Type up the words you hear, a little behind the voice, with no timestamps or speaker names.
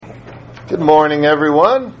Good morning,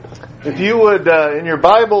 everyone. If you would, in your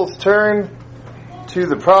Bibles, turn to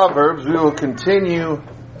the Proverbs. We will continue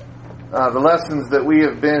the lessons that we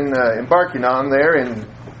have been embarking on there in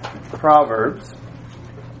Proverbs.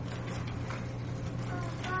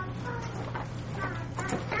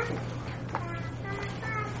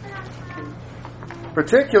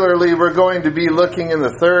 Particularly, we're going to be looking in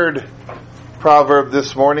the third proverb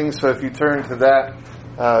this morning, so if you turn to that,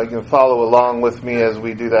 you can follow along with me as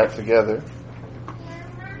we do that together.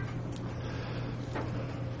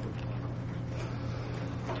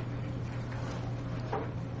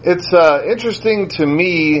 It's interesting to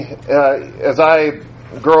me, as I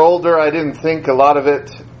grow older, I didn't think a lot of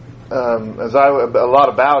it, a lot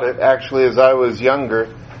about it, actually, as I was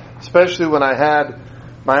younger, especially when I had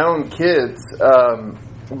my own kids.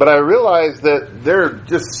 But I realized that there are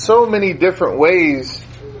just so many different ways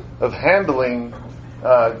of handling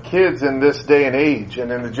kids in this day and age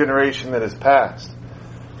and in the generation that has passed.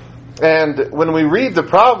 And when we read the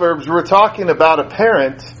Proverbs, we're talking about a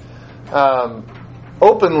parent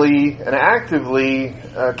openly and actively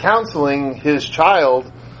counseling his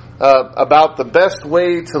child about the best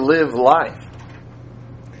way to live life.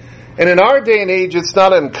 And in our day and age, it's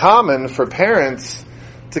not uncommon for parents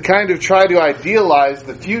to kind of try to idealize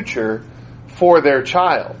the future for their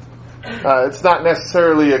child. It's not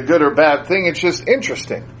necessarily a good or bad thing. It's just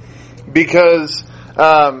interesting because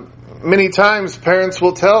many times parents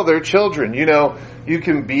will tell their children, you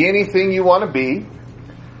can be anything you want to be,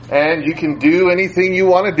 and you can do anything you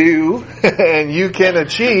want to do, and you can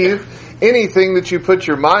achieve anything that you put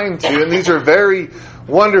your mind to. And these are very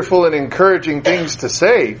wonderful and encouraging things to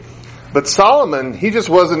say. But Solomon, he just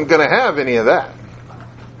wasn't going to have any of that.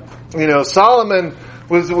 Solomon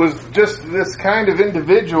was just this kind of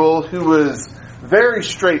individual who was very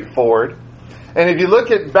straightforward. And if you look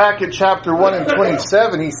back at chapter 1 and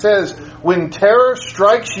 27, he says, when terror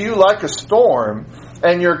strikes you like a storm,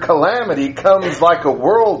 and your calamity comes like a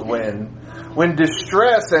whirlwind, when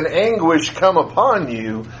distress and anguish come upon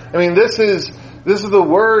you. This is the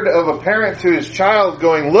word of a parent to his child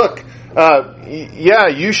going, look,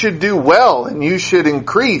 you should do well, and you should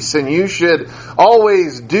increase, and you should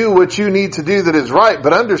always do what you need to do that is right.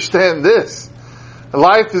 But understand this,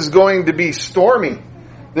 life is going to be stormy.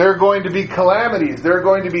 There are going to be calamities. There are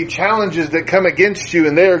going to be challenges that come against you,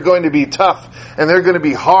 and they are going to be tough, and they're going to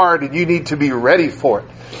be hard, and you need to be ready for it.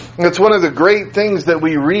 And it's one of the great things that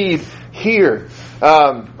we read here.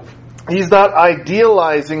 He's not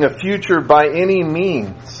idealizing a future by any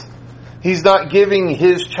means. He's not giving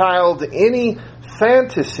his child any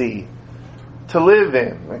fantasy to live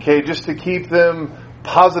in, just to keep them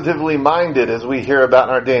positively minded, as we hear about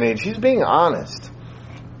in our day and age. He's being honest,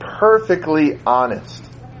 perfectly honest.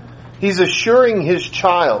 He's assuring his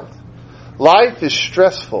child, life is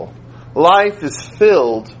stressful. Life is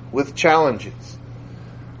filled with challenges.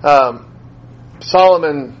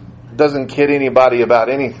 Solomon doesn't kid anybody about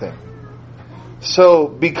anything. So,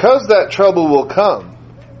 because that trouble will come,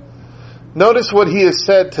 notice what he has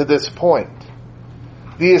said to this point.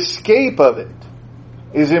 The escape of it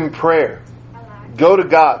is in prayer. Go to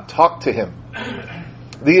God. Talk to Him.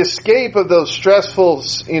 The escape of those stressful,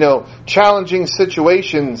 challenging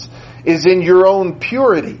situations is in your own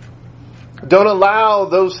purity. Don't allow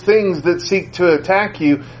those things that seek to attack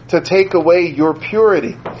you to take away your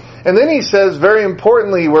purity. And then he says, very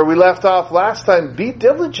importantly, where we left off last time, be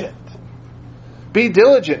diligent. Be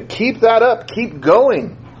diligent. Keep that up. Keep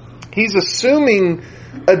going. He's assuming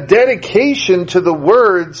a dedication to the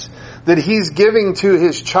words that he's giving to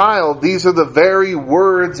his child. These are the very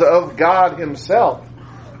words of God Himself.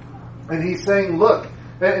 And he's saying, look,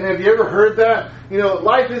 and have you ever heard that?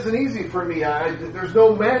 Life isn't easy for me. There's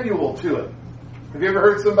no manual to it. Have you ever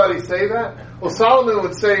heard somebody say that? Well, Solomon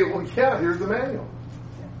would say, well, yeah, here's the manual.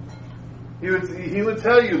 He would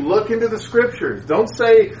tell you, look into the Scriptures. Don't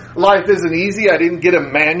say life isn't easy. I didn't get a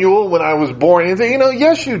manual when I was born. And say,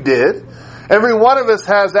 yes, you did. Every one of us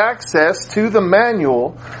has access to the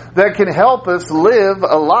manual that can help us live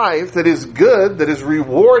a life that is good, that is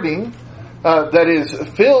rewarding, that is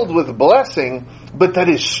filled with blessing, but that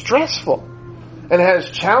is stressful and has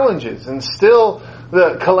challenges, and still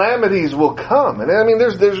the calamities will come. And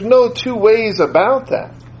there's no two ways about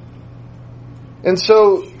that. And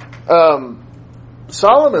so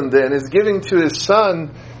Solomon then is giving to his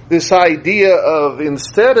son this idea of,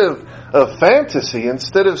 instead of fantasy,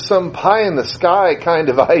 instead of some pie in the sky kind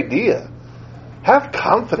of idea, have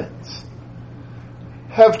confidence.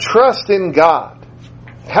 Have trust in God.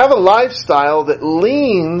 Have a lifestyle that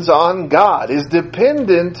leans on God, is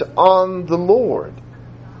dependent on the Lord.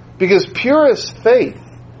 Because purest faith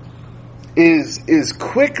is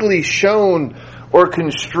quickly shown or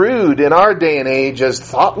construed in our day and age as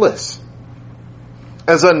thoughtless,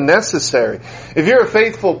 as unnecessary. If you're a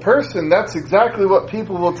faithful person, that's exactly what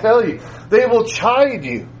people will tell you. They will chide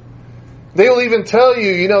you. They will even tell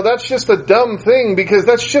you, that's just a dumb thing because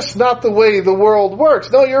that's just not the way the world works.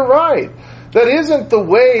 No, you're right. That isn't the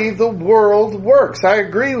way the world works. I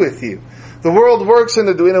agree with you. The world works in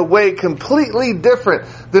a way completely different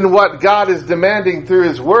than what God is demanding through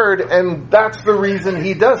His Word, and that's the reason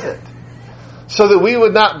He does it. So that we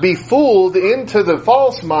would not be fooled into the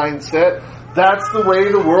false mindset, that's the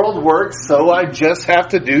way the world works, so I just have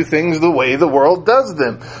to do things the way the world does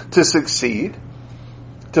them to succeed,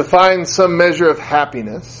 to find some measure of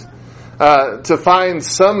happiness, to find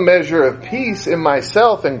some measure of peace in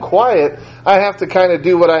myself and quiet. I have to kind of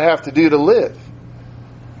do what I have to do to live.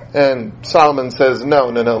 And Solomon says, no.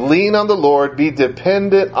 Lean on the Lord, be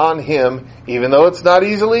dependent on Him, even though it's not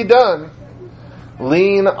easily done.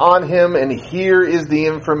 Lean on Him, and here is the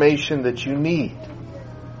information that you need.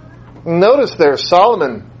 Notice there,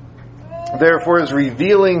 Solomon, therefore, is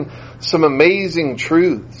revealing some amazing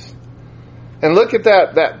truths. And look at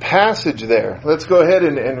that passage there. Let's go ahead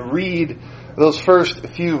and read those first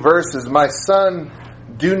few verses. My son,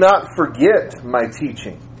 do not forget my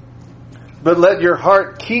teaching, but let your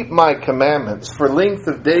heart keep my commandments. For length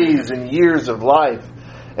of days and years of life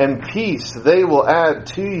and peace they will add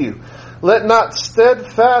to you. Let not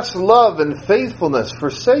steadfast love and faithfulness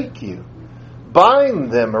forsake you.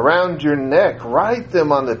 Bind them around your neck. Write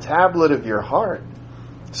them on the tablet of your heart.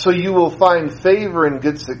 So you will find favor and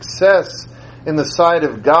good success in the sight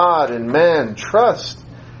of God and man. Trust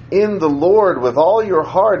in the Lord with all your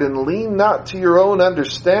heart and lean not to your own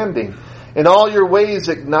understanding. In all your ways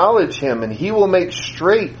acknowledge Him, and He will make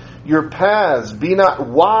straight your paths. Be not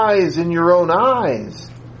wise in your own eyes.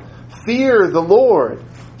 Fear the Lord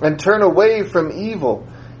and turn away from evil.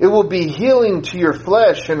 It will be healing to your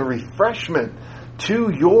flesh and refreshment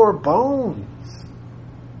to your bones.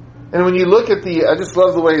 And when you look at I just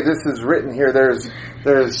love the way this is written here. There's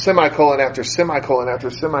semicolon after semicolon after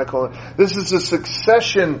semicolon. This is a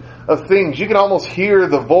succession of things. You can almost hear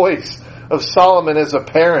the voice of Solomon as a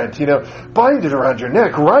parent. Bind it around your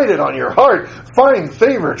neck, write it on your heart, find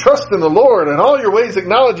favor, trust in the Lord, and all your ways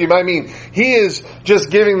acknowledge Him. I mean, he is just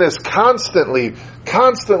giving this constantly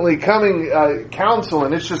coming counsel,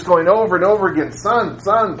 and it's just going over and over again. Son,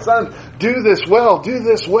 do this well, do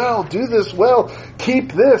this well, do this well,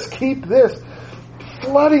 keep this,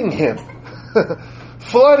 flooding him.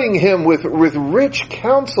 Flooding him with rich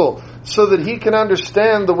counsel so that he can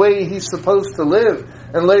understand the way he's supposed to live.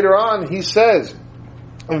 And later on he says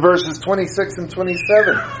in verses 26 and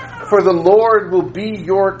 27, for the Lord will be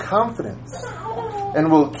your confidence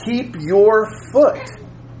and will keep your foot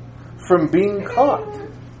from being caught.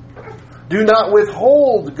 Do not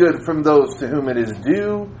withhold good from those to whom it is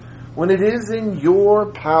due when it is in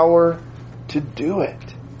your power to do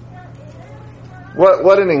it.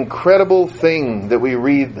 What an incredible thing that we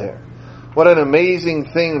read there. What an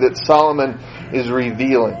amazing thing that Solomon is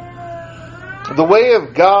revealing. The way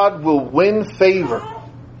of God will win favor.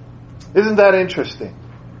 Isn't that interesting?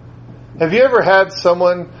 Have you ever had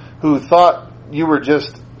someone who thought you were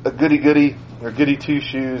just a goody-goody or goody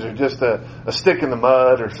two-shoes or just a stick in the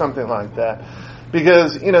mud or something like that?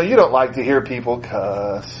 Because, you don't like to hear people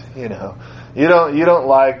cuss, You don't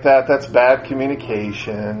like that. That's bad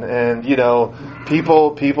communication. And,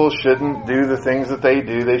 people shouldn't do the things that they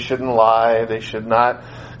do. They shouldn't lie. They should not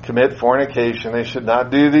commit fornication. They should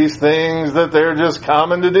not do these things that they're just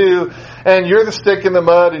common to do. And you're the stick in the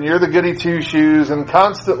mud and you're the goody two-shoes and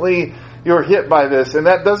constantly you're hit by this. And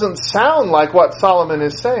that doesn't sound like what Solomon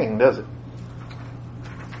is saying, does it?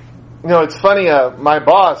 It's funny, my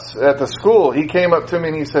boss at the school, he came up to me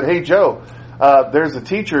and he said, hey, Joe, there's a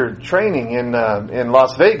teacher training in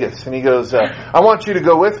Las Vegas. And he goes, I want you to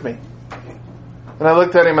go with me. And I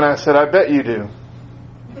looked at him and I said, I bet you do.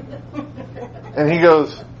 And he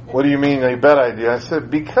goes, what do you mean, I bet I do? I said,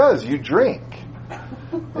 because you drink.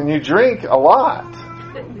 And you drink a lot.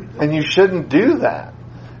 And you shouldn't do that.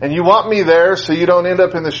 And you want me there so you don't end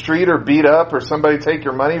up in the street or beat up or somebody take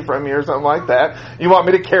your money from you or something like that. You want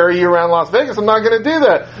me to carry you around Las Vegas? I'm not going to do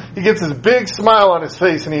that. He gets this big smile on his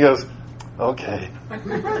face and he goes, okay.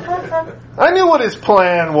 I knew what his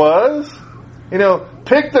plan was.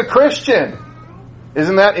 Pick the Christian.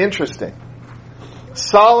 Isn't that interesting?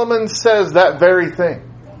 Solomon says that very thing.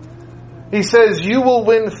 He says, you will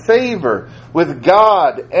win favor with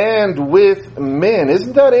God and with men.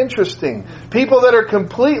 Isn't that interesting? People that are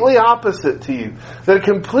completely opposite to you, that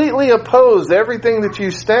completely oppose everything that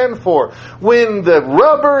you stand for. When the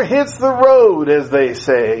rubber hits the road, as they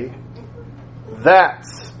say,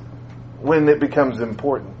 that's when it becomes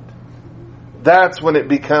important. That's when it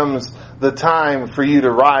becomes the time for you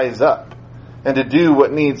to rise up and to do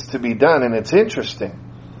what needs to be done. And it's interesting.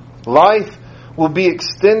 Life will be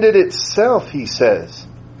extended itself, he says,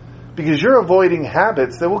 because you're avoiding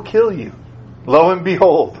habits that will kill you. Lo and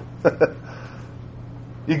behold.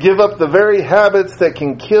 You give up the very habits that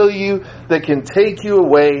can kill you, that can take you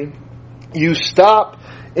away. You stop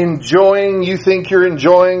enjoying, you think you're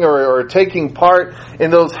enjoying or taking part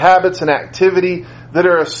in those habits and activity that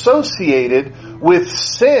are associated with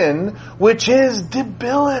sin, which is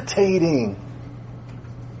debilitating.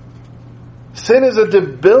 Sin is a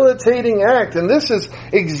debilitating act, and this is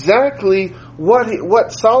exactly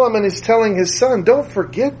what Solomon is telling his son. Don't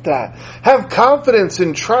forget that. Have confidence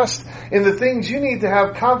and trust in the things you need to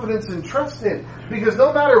have confidence and trust in. Because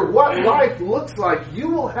no matter what life looks like, you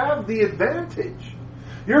will have the advantage.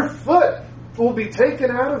 Your foot will be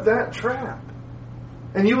taken out of that trap.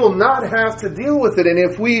 And you will not have to deal with it. And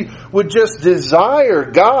if we would just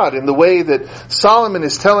desire God in the way that Solomon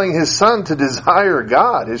is telling his son to desire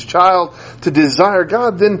God, his child to desire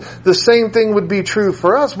God, then the same thing would be true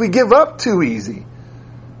for us. We give up too easy.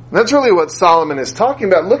 And that's really what Solomon is talking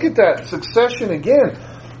about. Look at that succession again.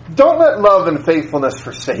 Don't let love and faithfulness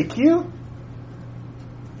forsake you.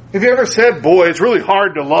 Have you ever said, boy, it's really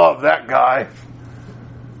hard to love that guy.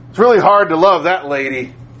 It's really hard to love that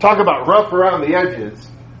lady. Talk about rough around the edges.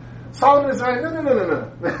 Solomon is saying, no.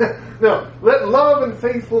 No, let love and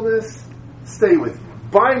faithfulness stay with you.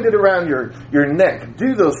 Bind it around your neck.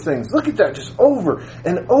 Do those things. Look at that just over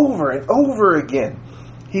and over and over again.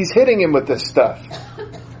 He's hitting him with this stuff.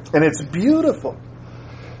 And it's beautiful.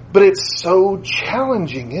 But it's so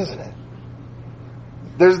challenging, isn't it?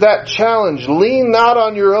 There's that challenge. Lean not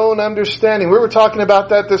on your own understanding. We were talking about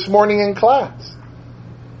that this morning in class.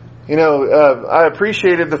 You know, I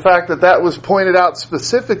appreciated the fact that was pointed out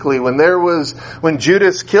specifically when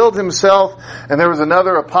Judas killed himself and there was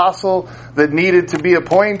another apostle that needed to be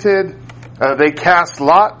appointed. They cast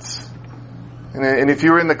lots. And if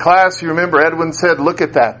you were in the class, you remember Edwin said, look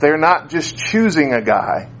at that. They're not just choosing a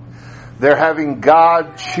guy. They're having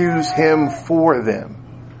God choose him for them.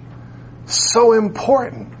 So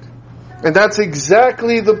important. And that's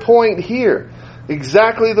exactly the point here.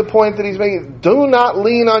 Exactly the point that he's making. Do not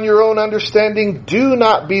lean on your own understanding. Do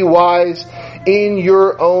not be wise in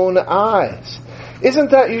your own eyes.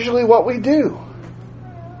 Isn't that usually what we do?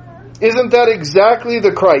 Isn't that exactly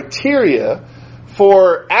the criteria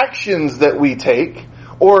for actions that we take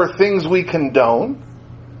or things we condone?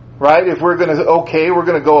 Right? If we're going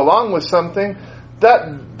to go along with something,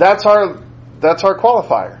 that's our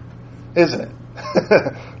qualifier, isn't it?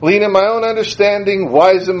 Lean in my own understanding,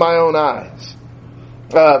 wise in my own eyes.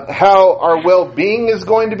 How our well-being is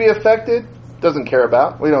going to be affected, doesn't care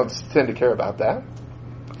about. We don't tend to care about that.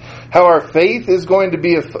 How our faith is going to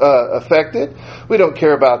be affected, we don't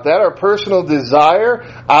care about that. Our personal desire,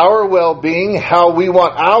 our well-being, how we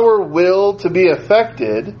want our will to be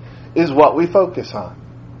affected is what we focus on.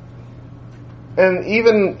 And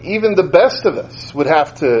even the best of us would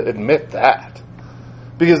have to admit that.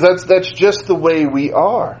 Because that's just the way we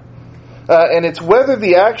are. And it's whether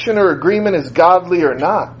the action or agreement is godly or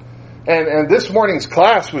not. And this morning's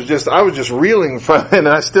class I was just reeling from it, and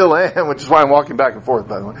I still am, which is why I'm walking back and forth,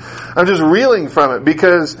 by the way. I'm just reeling from it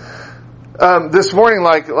because this morning,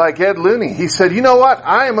 like Ed Looney, he said, you know what?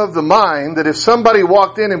 I am of the mind that if somebody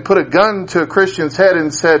walked in and put a gun to a Christian's head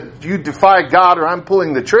and said, you defy God or I'm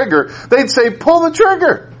pulling the trigger, they'd say, pull the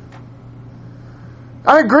trigger.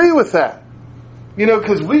 I agree with that. You know,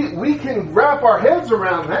 because we can wrap our heads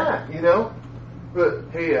around that, you know. But,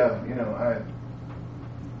 hey, I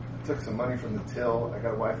took some money from the till. I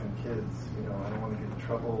got a wife and kids. You know, I don't want to get in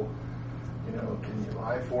trouble. You know, can you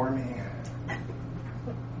lie for me?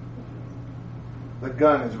 The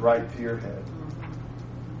gun is right to your head.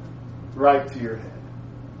 Right to your head.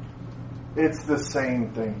 It's the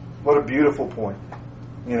same thing. What a beautiful point.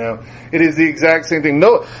 You know, it is the exact same thing.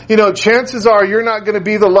 No, you know, chances are you're not going to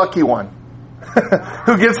be the lucky one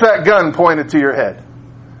who gets that gun pointed to your head.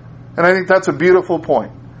 And I think that's a beautiful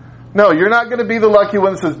point. No, you're not going to be the lucky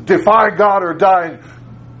one that says, defy God or die.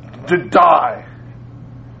 To die.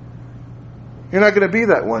 You're not going to be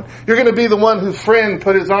that one. You're going to be the one whose friend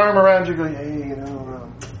put his arm around you going, hey, you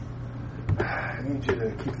know, I need you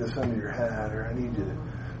to keep this under your hat, or I need you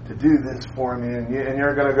to do this for me. And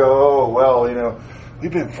you're going to go, oh, well, you know,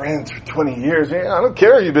 we've been friends for 20 years. I don't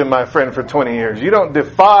care you've been my friend for 20 years. You don't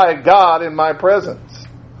defy God in my presence.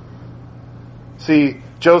 See,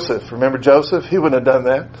 Joseph, remember Joseph? He wouldn't have done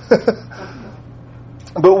that.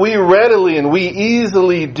 But we readily and we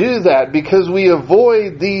easily do that because we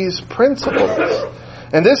avoid these principles.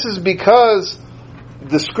 And this is because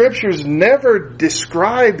the Scriptures never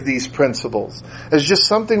describe these principles as just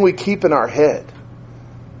something we keep in our head.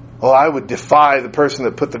 Oh, I would defy the person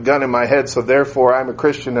that put the gun in my head, so therefore I'm a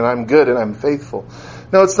Christian and I'm good and I'm faithful.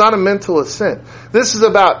 No, it's not a mental assent. This is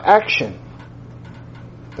about action.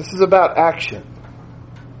 This is about action.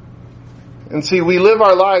 And see, we live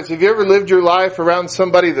our lives. Have you ever lived your life around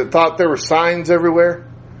somebody that thought there were signs everywhere?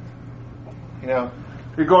 You know,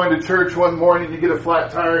 you're going to church one morning, you get a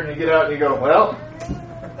flat tire, and you get out and you go, well,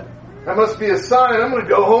 that must be a sign. I'm going to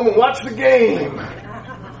go home and watch the game.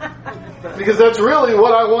 Because that's really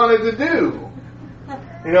what I wanted to do.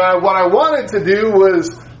 You know, what I wanted to do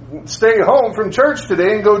was stay home from church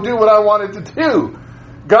today and go do what I wanted to do.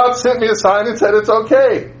 God sent me a sign and said it's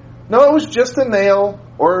okay. No, it was just a nail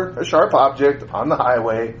or a sharp object on the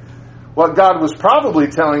highway. What God was probably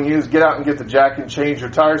telling you is get out and get the jack and change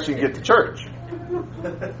your tires so you can get to church.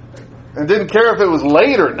 And didn't care if it was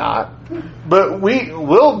late or not. But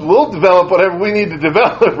we'll develop whatever we need to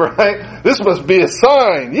develop, right? This must be a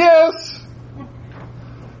sign. Yes.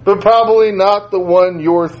 But probably not the one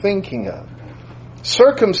you're thinking of.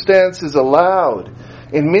 Circumstance is allowed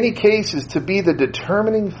in many cases to be the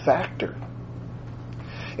determining factor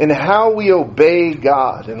in how we obey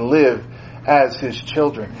God and live as His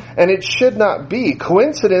children. And it should not be.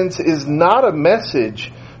 Coincidence is not a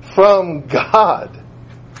message from God.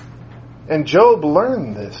 And Job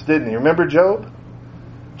learned this, didn't he? Remember Job?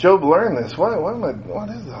 Job learned this. What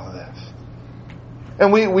is all this?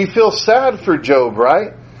 And we feel sad for Job,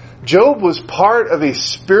 right? Job was part of a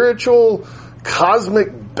spiritual,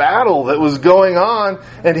 cosmic battle that was going on,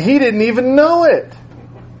 and he didn't even know it.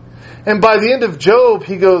 And by the end of Job,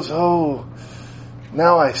 he goes, oh,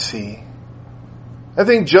 now I see. I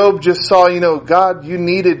think Job just saw, God, you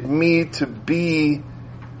needed me to be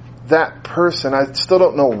that person. I still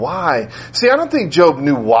don't know why. See, I don't think Job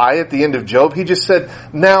knew why at the end of Job. He just said,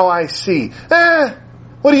 now I see.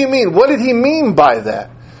 What do you mean? What did he mean by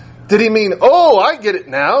that? Did he mean, oh, I get it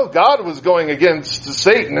now. God was going against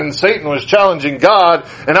Satan and Satan was challenging God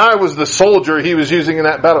and I was the soldier he was using in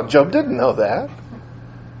that battle. Job didn't know that.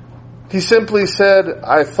 He simply said,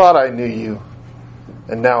 I thought I knew you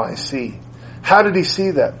and now I see. How did he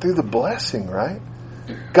see that? Through the blessing, right?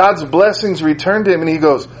 God's blessings returned to him and he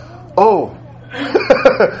goes, oh,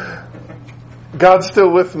 God's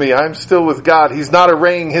still with me. I'm still with God. He's not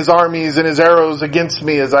arraying His armies and His arrows against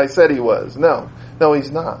me as I said He was. No,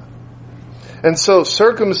 He's not. And so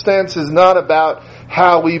circumstance is not about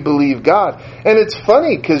how we believe God. And it's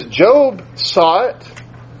funny because Job saw it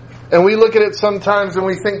and we look at it sometimes and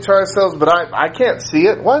we think to ourselves, but I can't see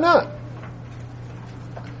it. Why not?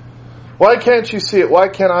 Why can't you see it? Why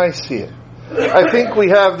can't I see it? I think we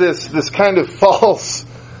have this kind of false,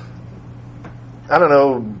 I don't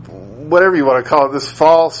know, whatever you want to call it, this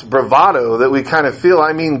false bravado that we kind of feel.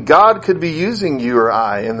 I mean, God could be using you or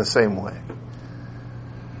I in the same way.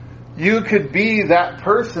 You could be that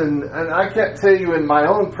person, and I can't tell you in my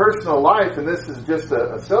own personal life, and this is just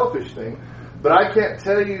a selfish thing, but I can't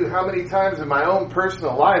tell you how many times in my own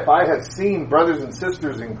personal life I have seen brothers and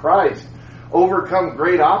sisters in Christ overcome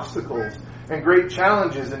great obstacles and great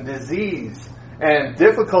challenges and disease and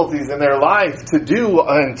difficulties in their life to do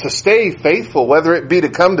and to stay faithful, whether it be to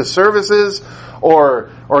come to services or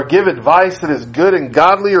give advice that is good and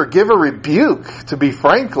godly or give a rebuke, to be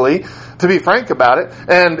frank about it,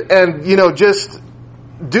 and just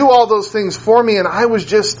do all those things for me. And I was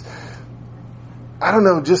just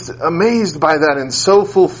amazed by that and so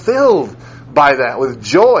fulfilled by that with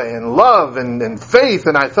joy and love and faith,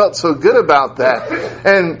 and I felt so good about that.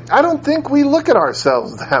 And I don't think we look at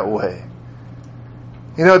ourselves that way.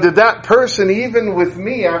 Did that person, even with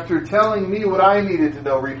me, after telling me what I needed to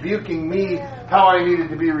know, rebuking me how I needed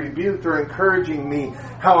to be rebuked, or encouraging me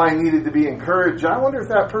how I needed to be encouraged, I wonder if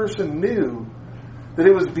that person knew that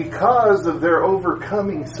it was because of their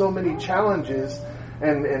overcoming so many challenges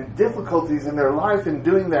and difficulties in their life and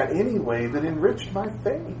doing that anyway that enriched my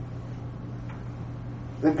faith.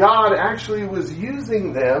 That God actually was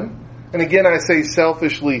using them, and again I say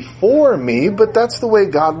selfishly for me, but that's the way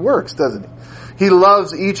God works, doesn't He? He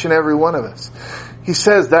loves each and every one of us. He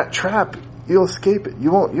says that trap, you'll escape it. You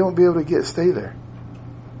won't be able to stay there.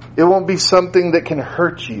 It won't be something that can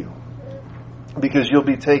hurt you because you'll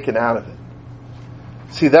be taken out of it.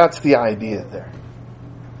 See, that's the idea there.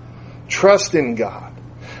 Trust in God.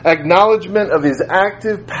 Acknowledgement of His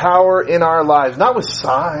active power in our lives, not with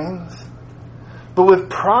signs, but with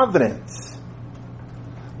providence.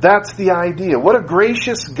 That's the idea. What a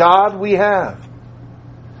gracious God we have.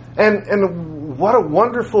 And what a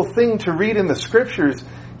wonderful thing to read in the Scriptures.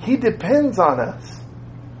 He depends on us.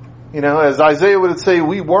 As Isaiah would say,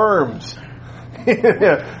 we worms. He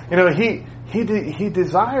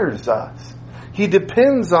desires us. He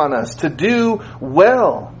depends on us to do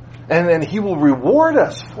well. And then He will reward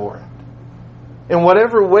us for it. In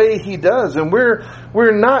whatever way He does. And we're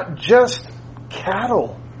not just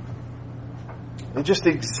cattle. We're just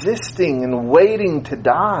existing and waiting to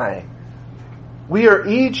die. We are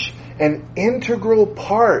each an integral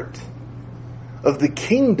part of the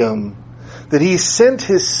kingdom that He sent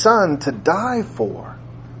His Son to die for,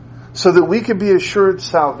 so that we could be assured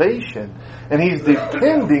salvation. And He's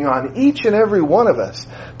depending on each and every one of us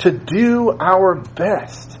to do our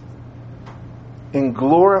best in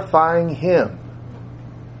glorifying Him.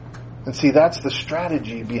 And see, that's the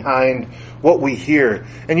strategy behind what we hear.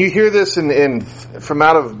 And you hear this from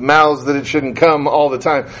out of mouths that it shouldn't come all the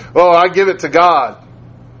time. Oh, I give it to God.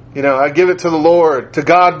 I give it to the Lord. To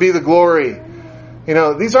God be the glory.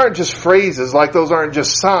 These aren't just phrases, like those aren't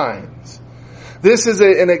just signs. This is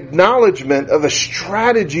an acknowledgement of a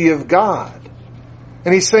strategy of God.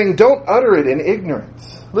 And He's saying, don't utter it in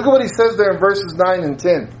ignorance. Look at what He says there in verses 9 and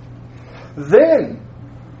 10. Then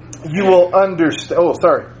you will understand.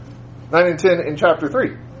 9 and 10 in chapter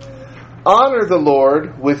 3. Honor the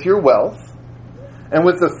Lord with your wealth and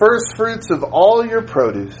with the first fruits of all your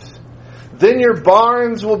produce. Then your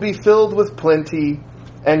barns will be filled with plenty,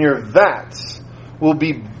 and your vats will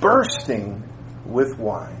be bursting with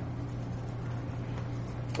wine.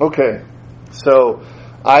 Okay, so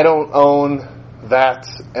I don't own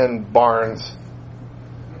vats and barns,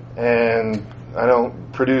 and I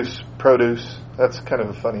don't produce produce. That's kind of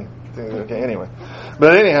a funny thing. Okay, anyway.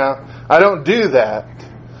 But anyhow, I don't do that.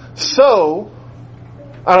 So,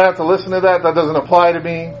 I don't have to listen to that. That doesn't apply to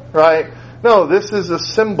me, right? No, this is a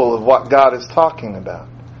symbol of what God is talking about.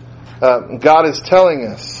 God is telling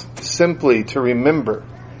us simply to remember,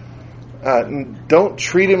 don't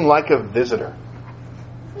treat Him like a visitor.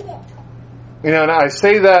 And I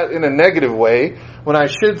say that in a negative way when I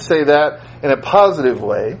should say that in a positive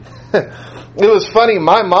way. It was funny,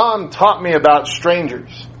 my mom taught me about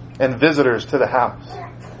strangers and visitors to the house.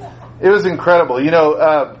 It was incredible.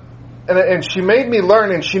 And she made me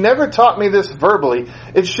learn, and she never taught me this verbally.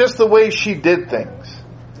 It's just the way she did things.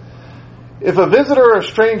 If a visitor or a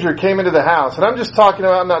stranger came into the house, and I'm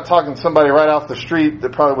not talking somebody right off the street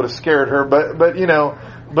that probably would have scared her,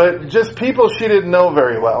 but just people she didn't know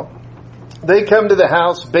very well. They come to the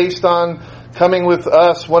house based on coming with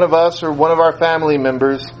us, one of us, or one of our family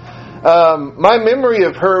members. My memory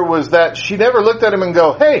of her was that she never looked at him and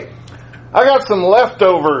go, "Hey, I got some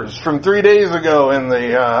leftovers from 3 days ago in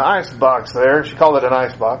the ice box there." She called it an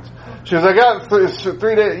ice box. She was, "I got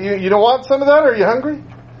 3 days. You don't want some of that? Are you hungry?"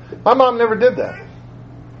 My mom never did that.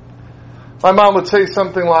 My mom would say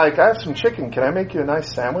something like, "I have some chicken. Can I make you a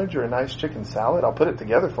nice sandwich or a nice chicken salad? I'll put it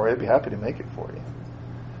together for you. I'd be happy to make it for you."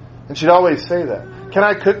 And she'd always say that. "Can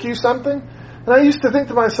I cook you something?" And I used to think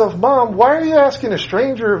to myself, "Mom, why are you asking a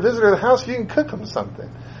stranger or a visitor to the house if you can cook them something?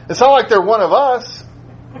 It's not like they're one of us."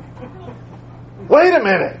 Wait a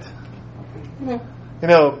minute.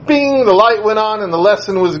 Bing, the light went on and the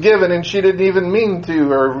lesson was given, and she didn't even mean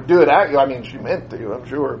to or do it. She meant to, I'm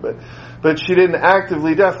sure, but she didn't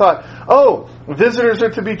actively do it. I thought, visitors are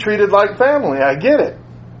to be treated like family. I get it.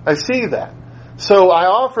 I see that. So I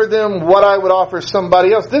offer them what I would offer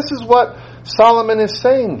somebody else. This is what Solomon is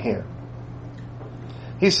saying here.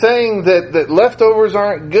 He's saying that leftovers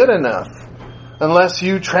aren't good enough unless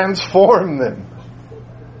you transform them.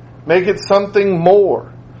 Make it something more.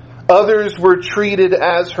 Others were treated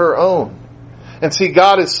as her own. And see,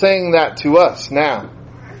 God is saying that to us now.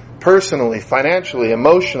 Personally, financially,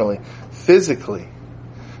 emotionally, physically.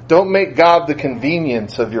 Don't make God the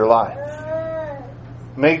convenience of your life.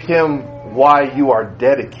 Make Him why you are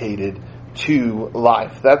dedicated to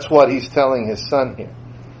life. That's what He's telling His Son here.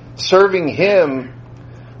 Serving Him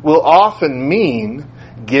will often mean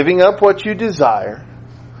giving up what you desire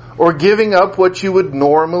or giving up what you would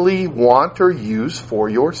normally want or use for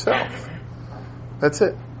yourself. That's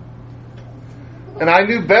it. And I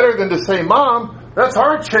knew better than to say, "Mom, that's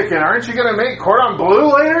our chicken. Aren't you going to make cordon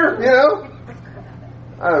bleu later?"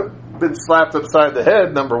 I've been slapped upside the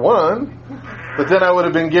head, number one. But then I would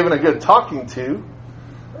have been given a good talking to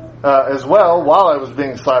as well while I was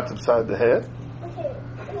being slapped upside the head.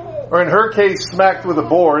 Or in her case, smacked with a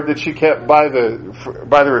board that she kept by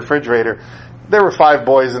the refrigerator. There were 5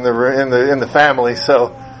 boys in the family,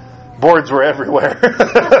 so boards were everywhere.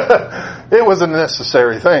 It was a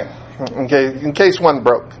necessary thing, in case one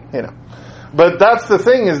broke, But that's the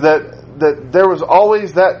thing, is that there was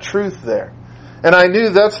always that truth there. And I knew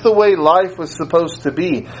that's the way life was supposed to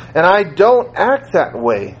be. And I don't act that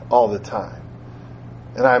way all the time.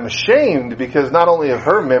 And I'm ashamed because not only of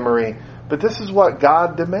her memory, but this is what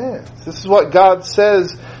God demands. This is what God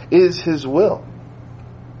says is His will.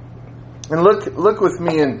 And look with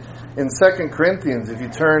me in 2 Corinthians, if you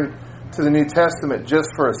turn to the New Testament just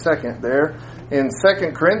for a second there. In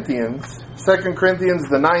 2 Corinthians,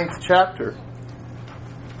 the 9th chapter.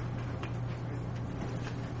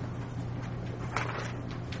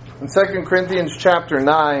 In 2 Corinthians chapter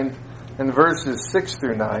 9 and verses 6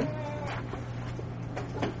 through 9.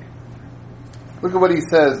 Look at what he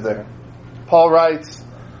says there. Paul writes,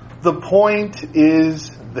 "The point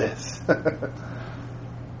is this.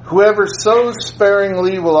 Whoever sows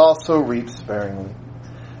sparingly will also reap sparingly.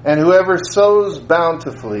 And whoever sows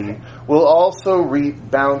bountifully will also reap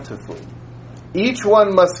bountifully. Each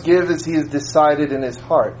one must give as he has decided in his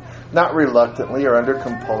heart, not reluctantly or under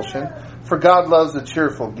compulsion. For God loves a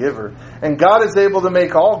cheerful giver. And God is able to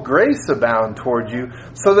make all grace abound toward you,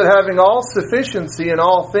 so that having all sufficiency in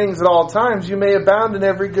all things at all times, you may abound in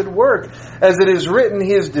every good work. As it is written,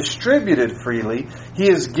 He has distributed freely. He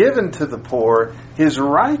has given to the poor. His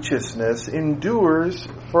righteousness endures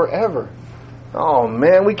forever." Oh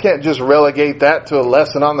man, we can't just relegate that to a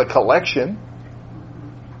lesson on the collection.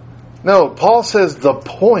 No, Paul says the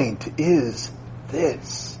point is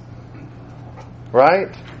this.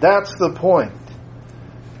 Right? That's the point.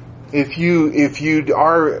 If you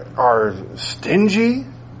are stingy,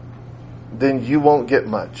 then you won't get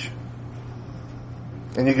much.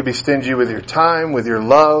 And you can be stingy with your time, with your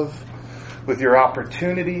love, with your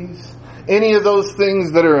opportunities, any of those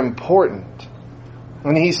things that are important.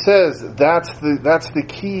 And he says that's the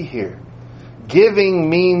key here. Giving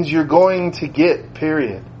means you're going to get,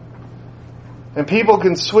 period. And people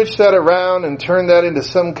can switch that around and turn that into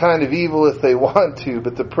some kind of evil if they want to,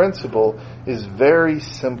 but the principle is very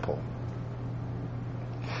simple.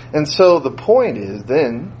 And so the point is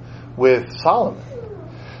then with Solomon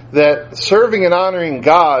that serving and honoring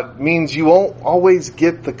God means you won't always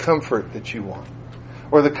get the comfort that you want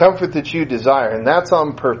or the comfort that you desire, and that's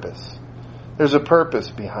on purpose. There's a purpose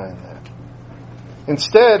behind that.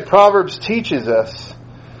 Instead, Proverbs teaches us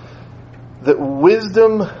that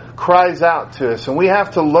wisdom cries out to us, and we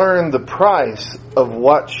have to learn the price of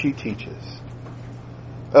what she teaches,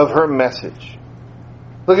 of her message.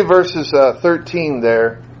 Look at verses 13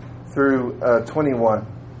 there through 21.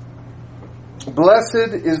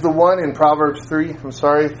 Blessed is the one in Proverbs 13.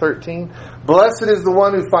 Blessed is the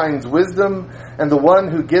one who finds wisdom and the one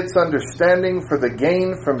who gets understanding, for the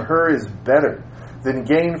gain from her is better than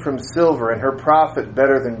gain from silver, and her profit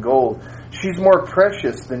better than gold. She's more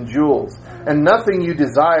precious than jewels, and nothing you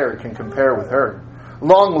desire can compare with her.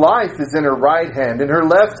 Long life is in her right hand, in her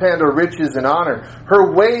left hand are riches and honor.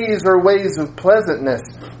 Her ways are ways of pleasantness,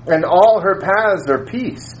 and all her paths are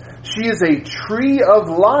peace. She is a tree of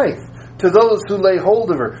life to those who lay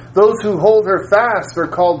hold of her. Those who hold her fast are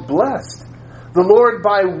called blessed. The Lord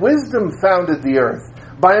by wisdom founded the earth.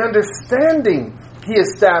 By understanding He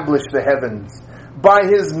established the heavens. By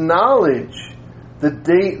His knowledge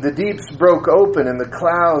the deeps broke open and the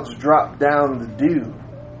clouds dropped down the dew.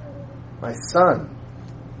 My son,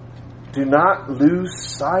 do not lose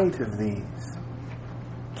sight of these.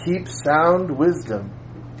 Keep sound wisdom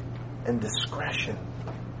and discretion.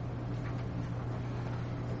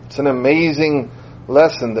 It's an amazing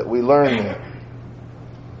lesson that we learn there.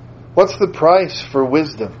 What's the price for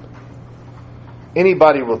wisdom?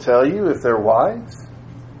 Anybody will tell you if they're wise.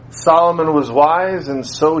 Solomon was wise, and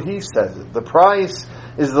so he says it. The price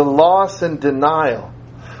is the loss and denial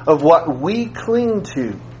of what we cling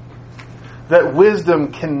to, that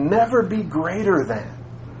wisdom can never be greater than.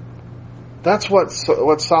 That's what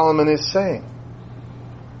Solomon is saying.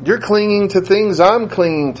 You're clinging to things, I'm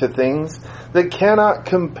clinging to things that cannot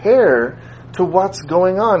compare to what's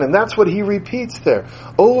going on. And that's what he repeats there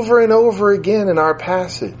over and over again in our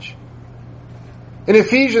passage. In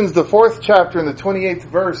Ephesians, the 4th chapter and the 28th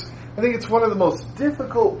verse, I think it's one of the most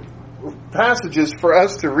difficult passages for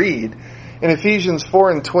us to read in Ephesians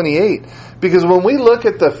 4 and 28. Because when we look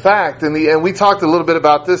at the fact, and we talked a little bit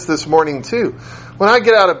about this morning too. When I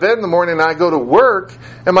get out of bed in the morning and I go to work,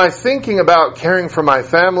 am I thinking about caring for my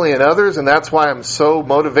family and others, and that's why I'm so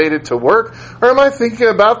motivated to work? Or am I thinking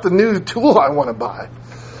about the new tool I want to buy?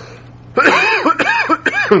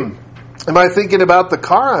 Am I thinking about the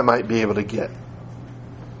car I might be able to get?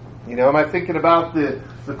 Am I thinking about the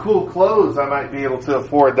cool clothes I might be able to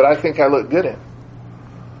afford that I think I look good in?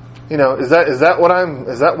 Is that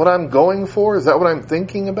what I'm going for? Is that what I'm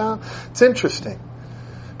thinking about? It's interesting.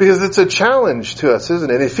 Because it's a challenge to us, isn't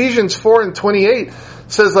it? Ephesians 4:28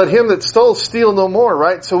 says, let him that stole steal no more,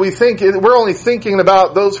 right? So we think we're only thinking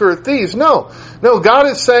about those who are thieves. No, God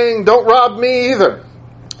is saying, don't rob me either.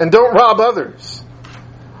 And don't rob others.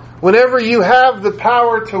 Whenever you have the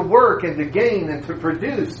power to work and to gain and to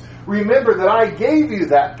produce, remember that I gave you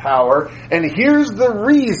that power, and here's the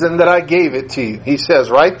reason that I gave it to you. He says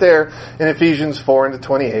right there in Ephesians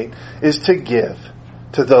 4:28, is to give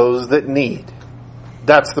to those that need.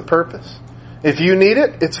 That's the purpose. If you need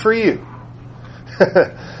it, it's for you.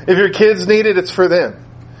 If your kids need it, it's for them.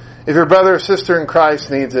 If your brother or sister in Christ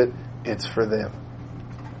needs it, it's for them.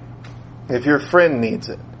 If your friend needs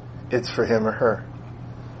it, it's for him or her.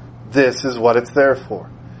 This is what it's there for.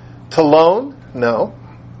 To loan? No.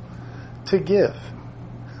 To give.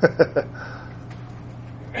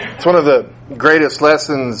 It's one of the greatest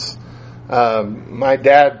lessons my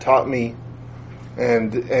dad taught me,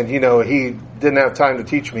 and he didn't have time to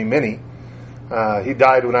teach me many. He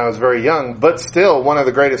died when I was very young, but still one of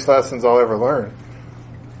the greatest lessons I'll ever learn.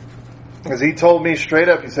 Because he told me straight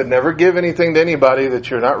up, he said, never give anything to anybody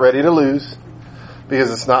that you're not ready to lose,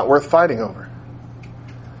 because it's not worth fighting over.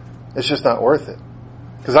 It's just not worth it.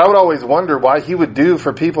 Because I would always wonder why he would do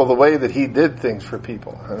for people the way that he did things for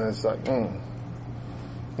people. And it's like,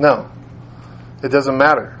 no, it doesn't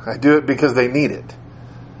matter. I do it because they need it.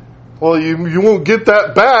 Well, you won't get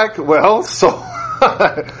that back. Well, so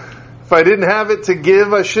if I didn't have it to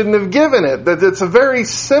give, I shouldn't have given it. That it's a very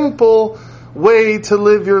simple way to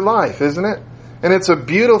live your life, isn't it? And it's a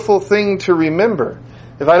beautiful thing to remember.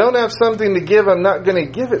 If I don't have something to give, I'm not going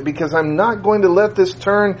to give it, because I'm not going to let this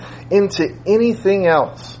turn into anything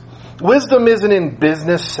else. Wisdom isn't in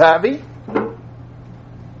business savvy.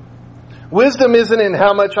 Wisdom isn't in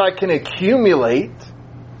how much I can accumulate.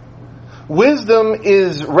 Wisdom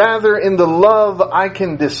is rather in the love I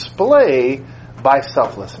can display by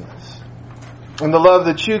selflessness. And the love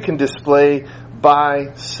that you can display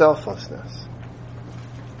by selflessness.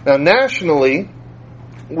 Now, nationally,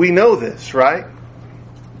 we know this, right?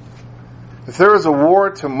 If there was a war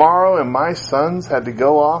tomorrow and my sons had to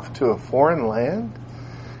go off to a foreign land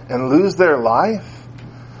and lose their life,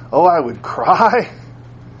 I would cry.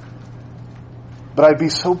 But I'd be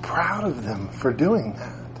so proud of them for doing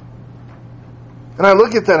that. And I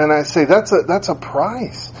look at that and I say, that's a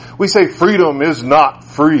price. We say freedom is not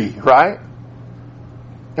free, right?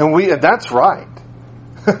 And that's right.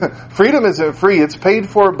 Freedom isn't free. It's paid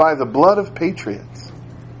for by the blood of patriots.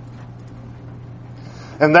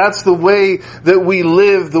 And that's the way that we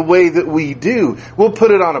live, the way that we do. We'll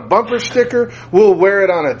put it on a bumper sticker. We'll wear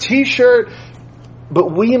it on a t-shirt.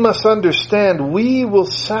 But we must understand we will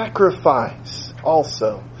sacrifice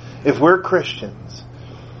also, if we're Christians,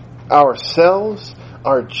 ourselves,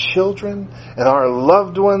 our children, and our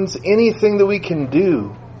loved ones, anything that we can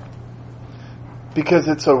do. Because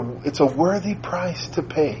it's a worthy price to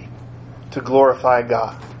pay to glorify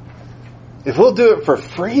God. If we'll do it for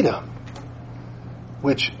freedom,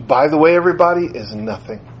 which, by the way, everybody, is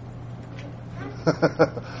nothing.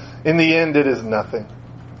 In the end, it is nothing.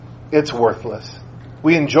 It's worthless.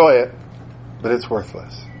 We enjoy it, but it's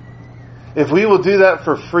worthless. If we will do that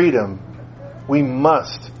for freedom, we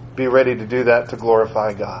must be ready to do that to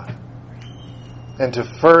glorify God. And to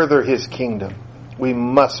further His kingdom, we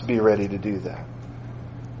must be ready to do that.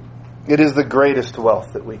 It is the greatest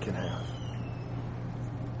wealth that we can have.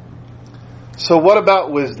 So what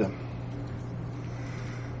about wisdom?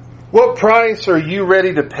 What price are you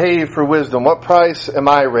ready to pay for wisdom? What price am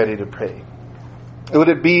I ready to pay? Would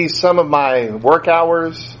it be some of my work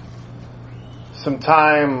hours? Some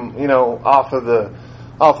time, off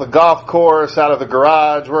the golf course, out of the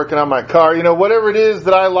garage, working on my car, whatever it is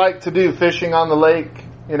that I like to do, fishing on the lake,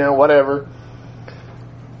 whatever.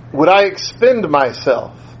 Would I expend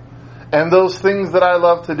myself and those things that I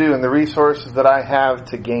love to do and the resources that I have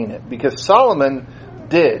to gain it? Because Solomon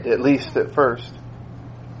did, at least at first.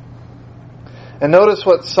 And notice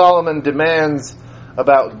what Solomon demands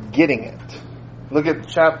about getting it. Look at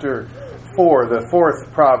chapter 4, the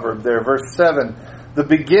 4th proverb there, verse 7. The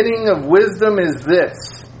beginning of wisdom is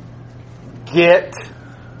this: get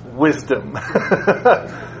wisdom. I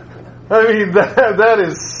mean, that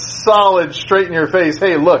is solid, straight in your face.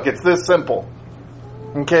 Hey, look, it's this simple.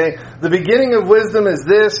 Okay? The beginning of wisdom is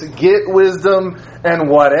this: get wisdom, and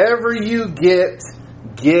whatever you get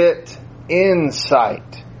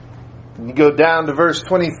insight. You go down to verse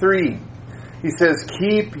 23. He says,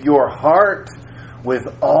 keep your heart with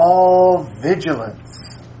all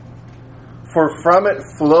vigilance, for from it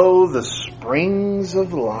flow the springs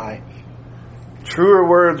of life. Truer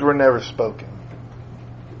words were never spoken.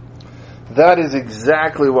 That is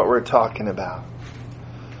exactly what we're talking about.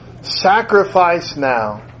 Sacrifice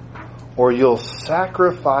now, or you'll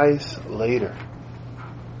sacrifice later.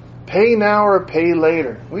 Pay now or pay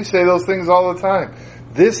later. We say those things all the time.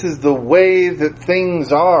 This is the way that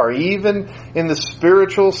things are, even in the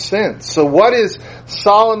spiritual sense. So what is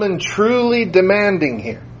Solomon truly demanding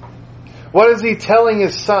here? What is he telling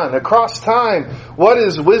his son? Across time, what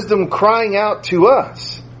is wisdom crying out to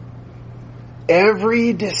us?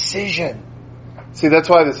 Every decision. See, that's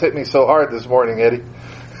why this hit me so hard this morning, Eddie.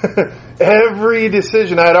 Every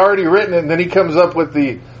decision. I had already written it, and then he comes up with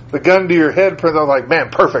the gun to your head. I was like, man,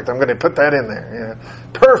 perfect. I'm going to put that in there.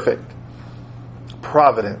 Yeah. Perfect.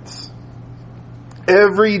 Providence.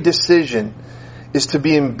 Every decision is to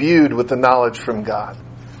be imbued with the knowledge from God.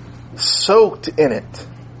 Soaked in it.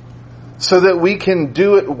 So that we can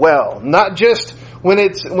do it well. Not just when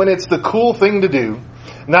it's the cool thing to do.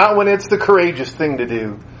 Not when it's the courageous thing to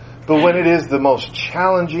do. But when it is the most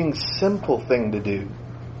challenging, simple thing to do.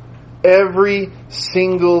 Every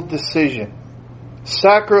single decision.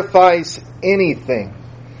 Sacrifice anything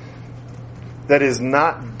that is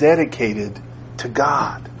not dedicated to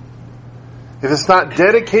God. If it's not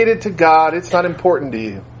dedicated to God, it's not important to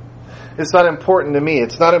you. It's not important to me.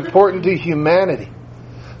 It's not important to humanity.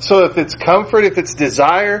 So if it's comfort, if it's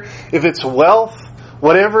desire, if it's wealth,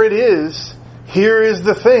 whatever it is, here is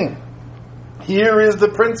the thing. Here is the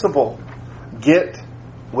principle. Get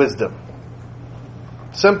wisdom.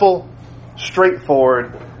 Simple,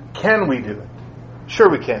 straightforward. Can we do it? Sure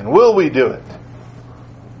we can. Will we do it?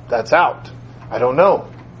 That's out. I don't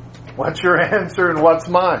know. What's your answer and what's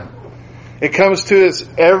mine? It comes to us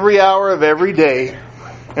every hour of every day,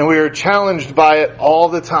 and we are challenged by it all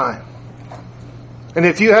the time. And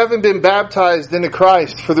if you haven't been baptized into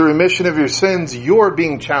Christ for the remission of your sins, you're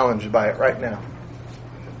being challenged by it right now.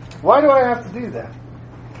 Why do I have to do that?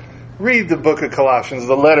 Read the book of Colossians,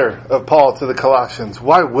 the letter of Paul to the Colossians.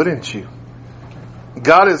 Why wouldn't you?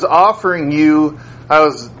 God is offering you, I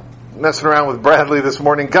was messing around with Bradley this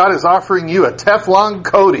morning, God is offering you a Teflon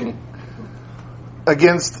coating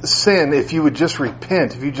against sin if you would just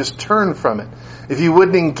repent, if you just turn from it, if you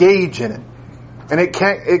wouldn't engage in it. And it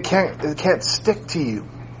can't stick to you.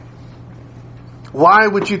 Why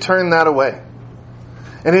would you turn that away?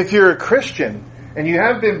 And if you're a Christian and you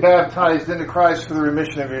have been baptized into Christ for the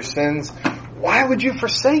remission of your sins, why would you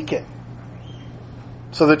forsake it?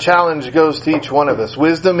 So the challenge goes to each one of us.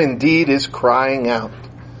 Wisdom indeed is crying out.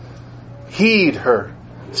 Heed her.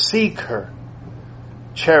 Seek her.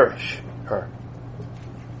 Cherish her.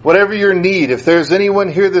 Whatever your need, if there's anyone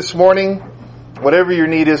here this morning, whatever your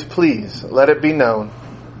need is, please let it be known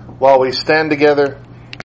while we stand together